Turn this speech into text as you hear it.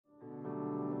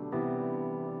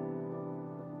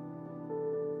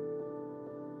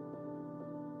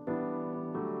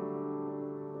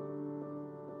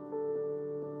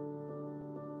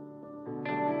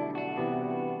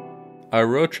Our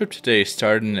road trip today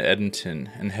started in Edmonton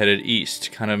and headed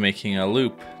east, kind of making a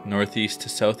loop northeast to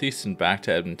southeast and back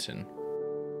to Edmonton.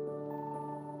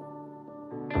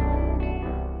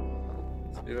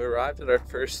 So we've arrived at our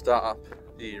first stop,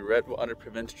 the Redwater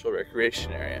Provincial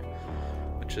Recreation Area,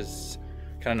 which is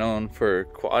kind of known for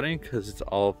quadding because it's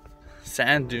all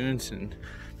sand dunes and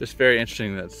just very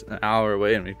interesting. That's an hour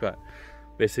away and we've got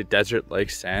basically desert-like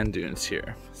sand dunes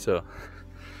here. So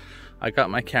I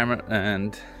got my camera,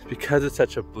 and because it's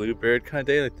such a bluebird kind of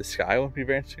day, like the sky won't be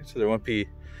very interesting, so there won't be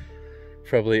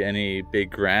probably any big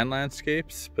grand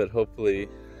landscapes, but hopefully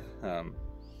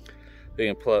we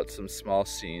can pull out some small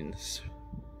scenes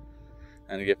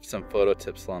and get some photo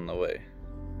tips along the way.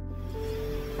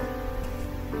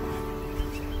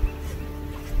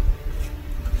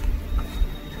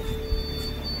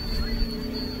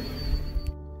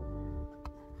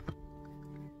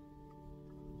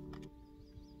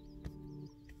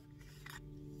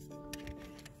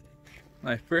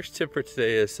 My first tip for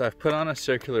today is I've put on a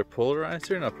circular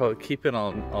polarizer and I'll probably keep it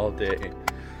on all day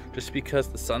just because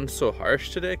the sun's so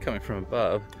harsh today coming from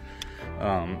above.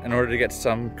 In order to get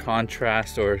some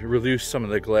contrast or reduce some of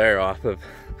the glare off of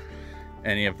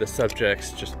any of the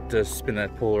subjects, just to spin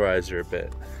that polarizer a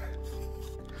bit.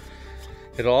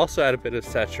 It'll also add a bit of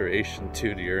saturation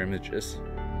too to your images.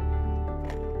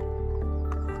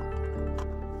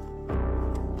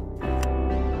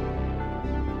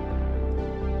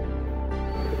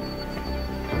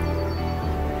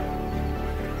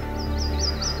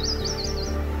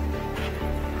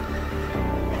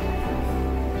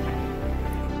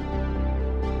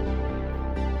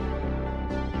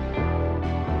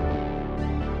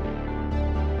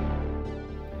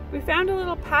 We found a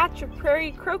little patch of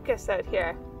prairie crocus out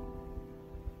here.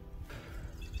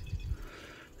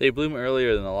 They bloom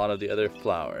earlier than a lot of the other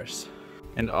flowers.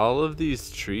 And all of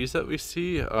these trees that we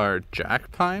see are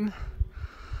jack pine,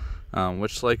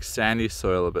 which like sandy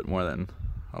soil a bit more than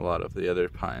a lot of the other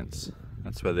pines.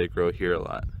 That's why they grow here a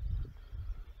lot.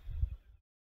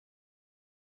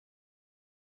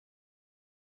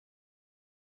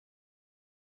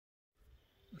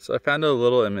 So I found a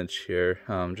little image here.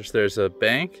 Just there's a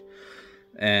bank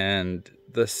and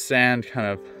the sand kind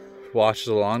of washes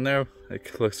along there.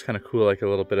 It looks kind of cool, like a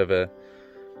little bit of a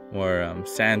more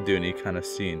sand dune-y kind of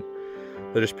scene.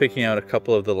 But just picking out a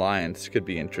couple of the lines could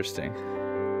be interesting.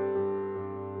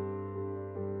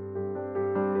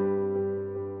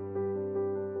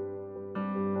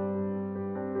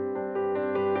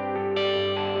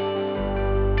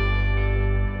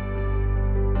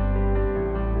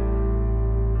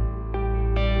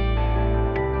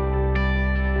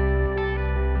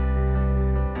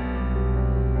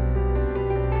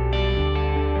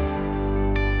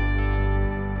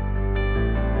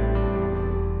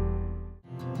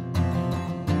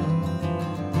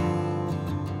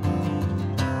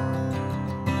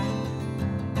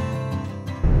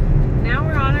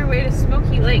 Way to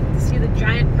Smoky Lake to see the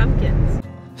giant pumpkins.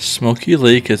 Smoky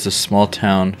Lake is a small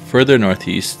town further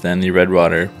northeast than the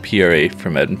Redwater PRA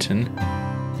from Edmonton.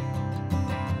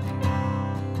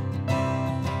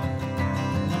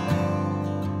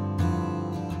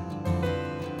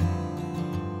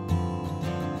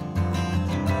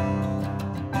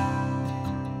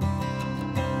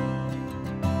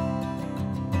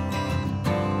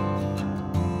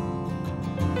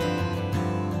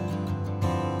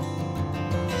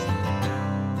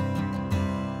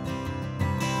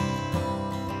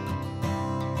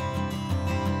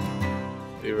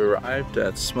 We've arrived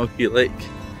at Smoky Lake,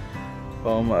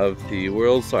 home of the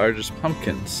world's largest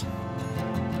pumpkins.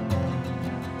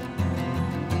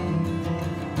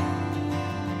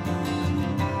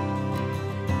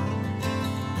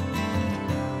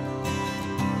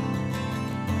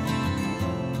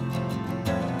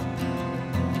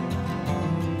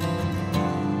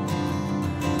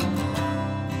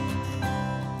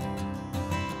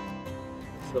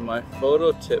 So my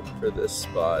photo tip for this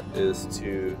spot is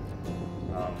to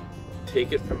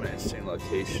take it from an interesting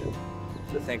location.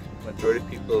 I think the majority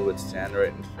of people would stand right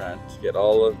in front, get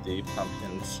all of the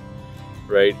pumpkins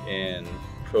right in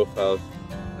profile,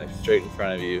 like straight in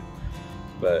front of you.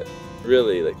 But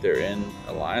really, like, they're in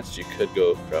a line, so you could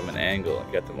go from an angle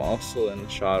and get them all still in the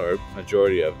shot, or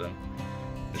majority of them.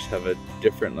 Just have a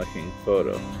different looking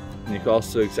photo. And you can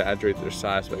also exaggerate their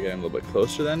size by getting a little bit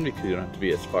closer then, because you don't have to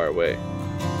be as far away.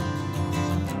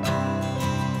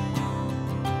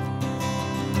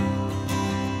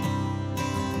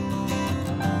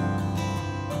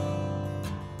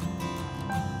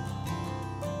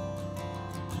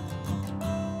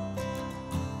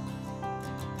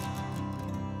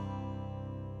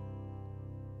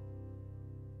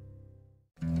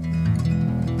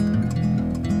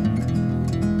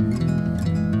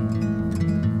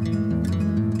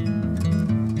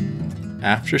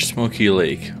 After Smoky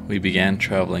Lake, we began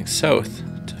traveling south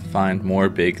to find more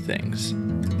big things.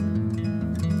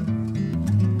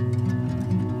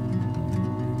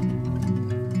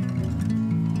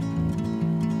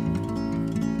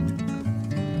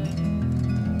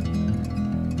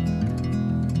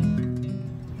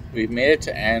 We've made it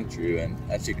to Andrew, and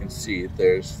as you can see,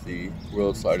 there's the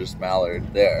world's largest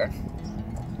mallard there.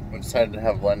 We decided to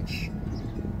have lunch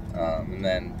and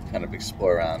then kind of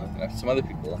explore around. And some other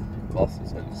people have also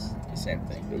said the same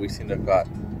thing, but we seem to have got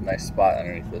a nice spot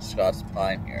underneath the Scots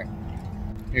pine here.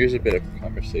 Here's a bit of a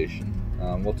conversation.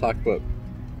 We'll talk about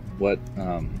what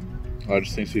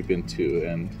largest things we've been to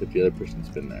and if the other person's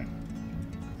been there.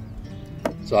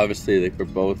 So obviously, like, we're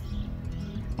both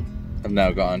have now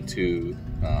gone to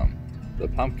the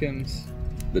pumpkins,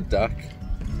 the duck.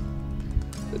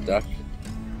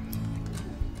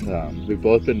 We've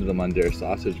both been to the Mallard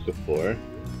sausage before,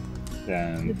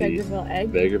 and the Vegreville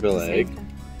egg. Vegreville egg.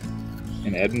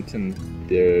 In Edmonton,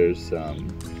 there's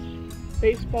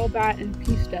baseball bat and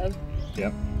peace dove.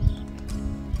 Yep.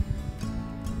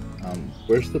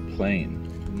 Where's the plane?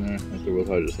 Isn't there like the world's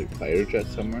largest like fighter jet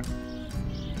somewhere?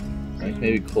 I think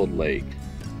maybe Cold Lake.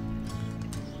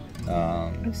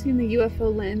 I've seen the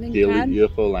UFO landing the pad.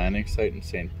 UFO landing site in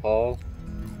St. Paul.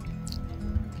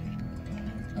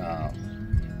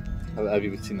 Have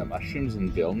you seen the mushrooms in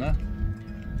Vilna?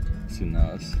 I've seen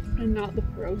those. And not the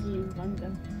pierogi in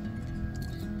London.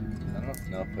 I don't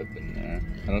know if I've been there.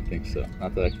 I don't think so.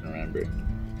 Not that I can remember.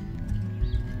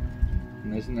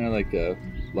 And isn't there like a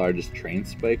largest train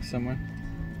spike somewhere?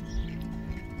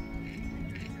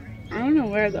 I don't know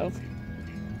where though.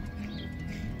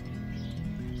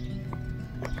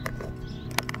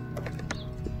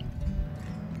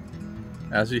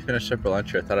 As we finish up our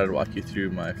lunch here, I thought I'd walk you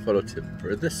through my photo tip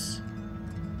for this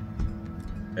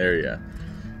area.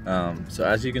 So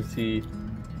as you can see,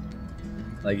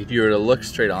 like if you were to look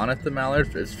straight on at the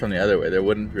mallard, it's from the other way. There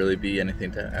wouldn't really be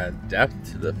anything to add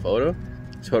depth to the photo.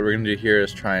 So what we're gonna do here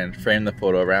is try and frame the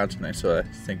photo around something. So I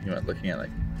was thinking about looking at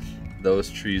like those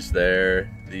trees there,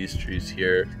 these trees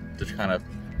here, to kind of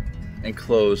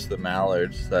enclose the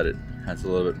mallard so that it has a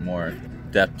little bit more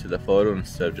depth to the photo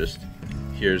instead of just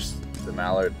here's the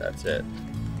mallard, that's it.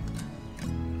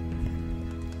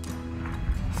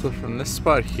 So from this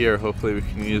spot here, hopefully we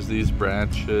can use these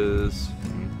branches,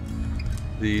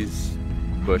 these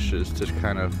bushes to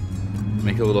kind of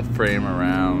make a little frame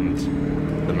around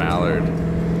the mallard,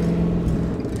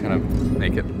 kind of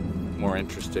make it more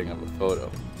interesting of a photo.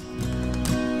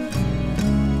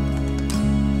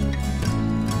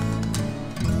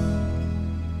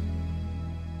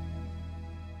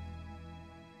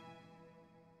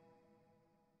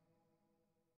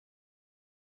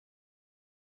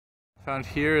 Found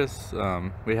here is,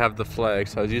 we have the flag,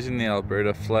 so I was using the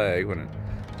Alberta flag. When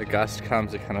the gust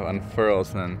comes, it kind of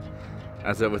unfurls, and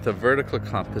then with a vertical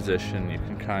composition, you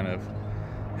can kind of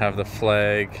have the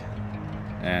flag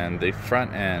and the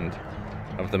front end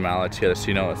of the mallard together, so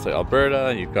you know it's like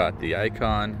Alberta, you've got the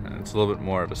icon, and it's a little bit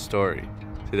more of a story.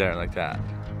 See there, like that.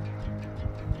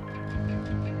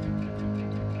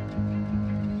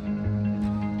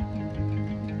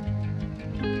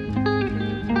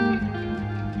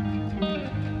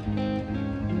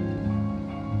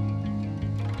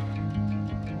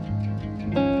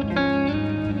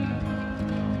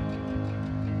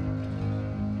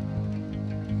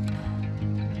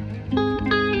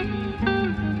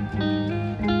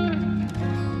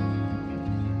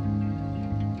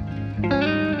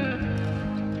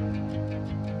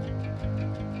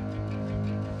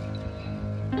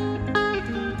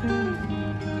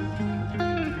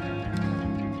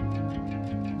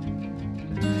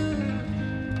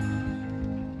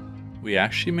 We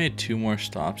actually made 2 more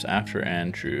stops after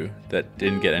Andrew that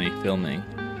didn't get any filming,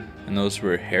 and those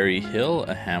were Harry Hill,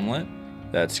 a hamlet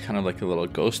that's kind of like a little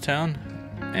ghost town,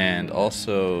 and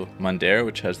also Mallard,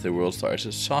 which has the world's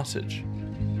largest sausage.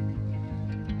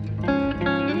 We're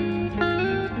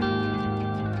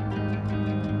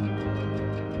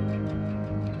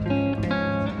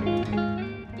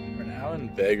now in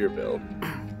Vegreville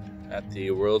at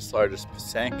the world's largest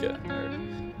Pysanka,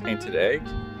 or painted egg.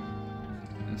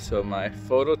 And so my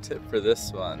photo tip for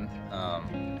this one,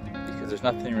 because there's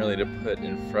nothing really to put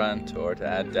in front or to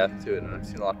add depth to it, and I've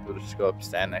seen a lot of people just go up,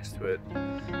 stand next to it,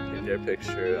 take their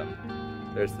picture.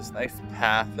 There's this nice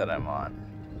path that I'm on,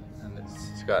 and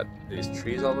it's got these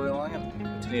trees all the way along, and it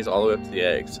continues all the way up to the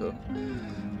egg. So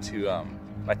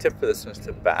my tip for this one is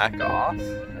to back off,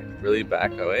 like really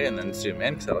back away, and then zoom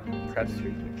in, because that'll compress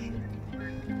your picture,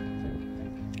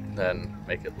 then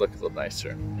make it look a little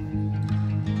nicer.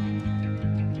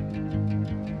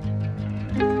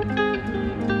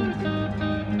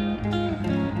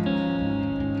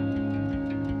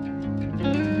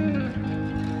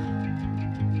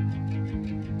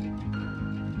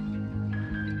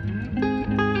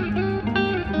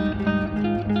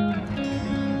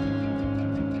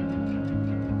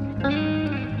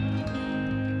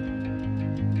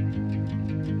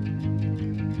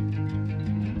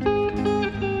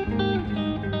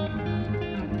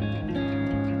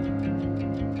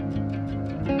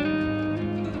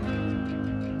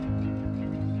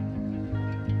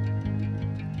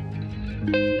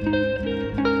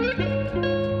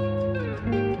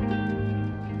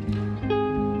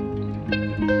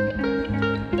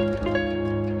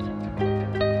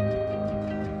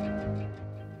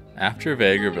 After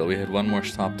Vegreville, we had one more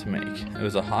stop to make. It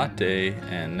was a hot day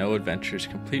and no adventures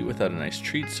complete without a nice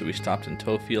treat, so we stopped in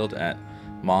Tofield at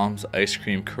Mom's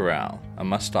Icecream Corral, a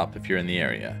must stop if you're in the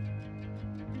area.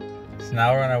 So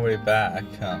now we're on our way back.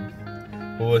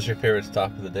 What was your favorite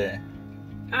stop of the day?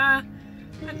 I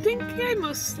think I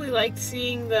mostly liked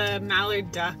seeing the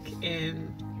Mallard duck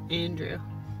in Andrew.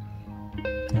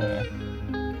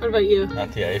 What about you?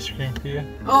 Not the ice cream for you?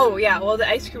 Oh yeah, well the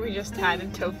ice cream we just had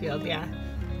in Tofield, yeah.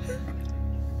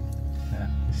 Yeah,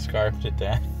 you scarfed it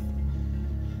down.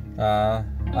 I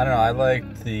don't know, I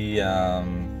liked the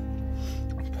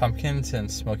pumpkins in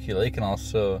Smoky Lake and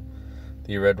also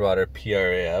the Redwater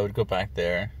PRA. I would go back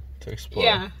there to explore.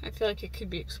 Yeah, I feel like it could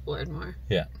be explored more.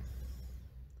 Yeah.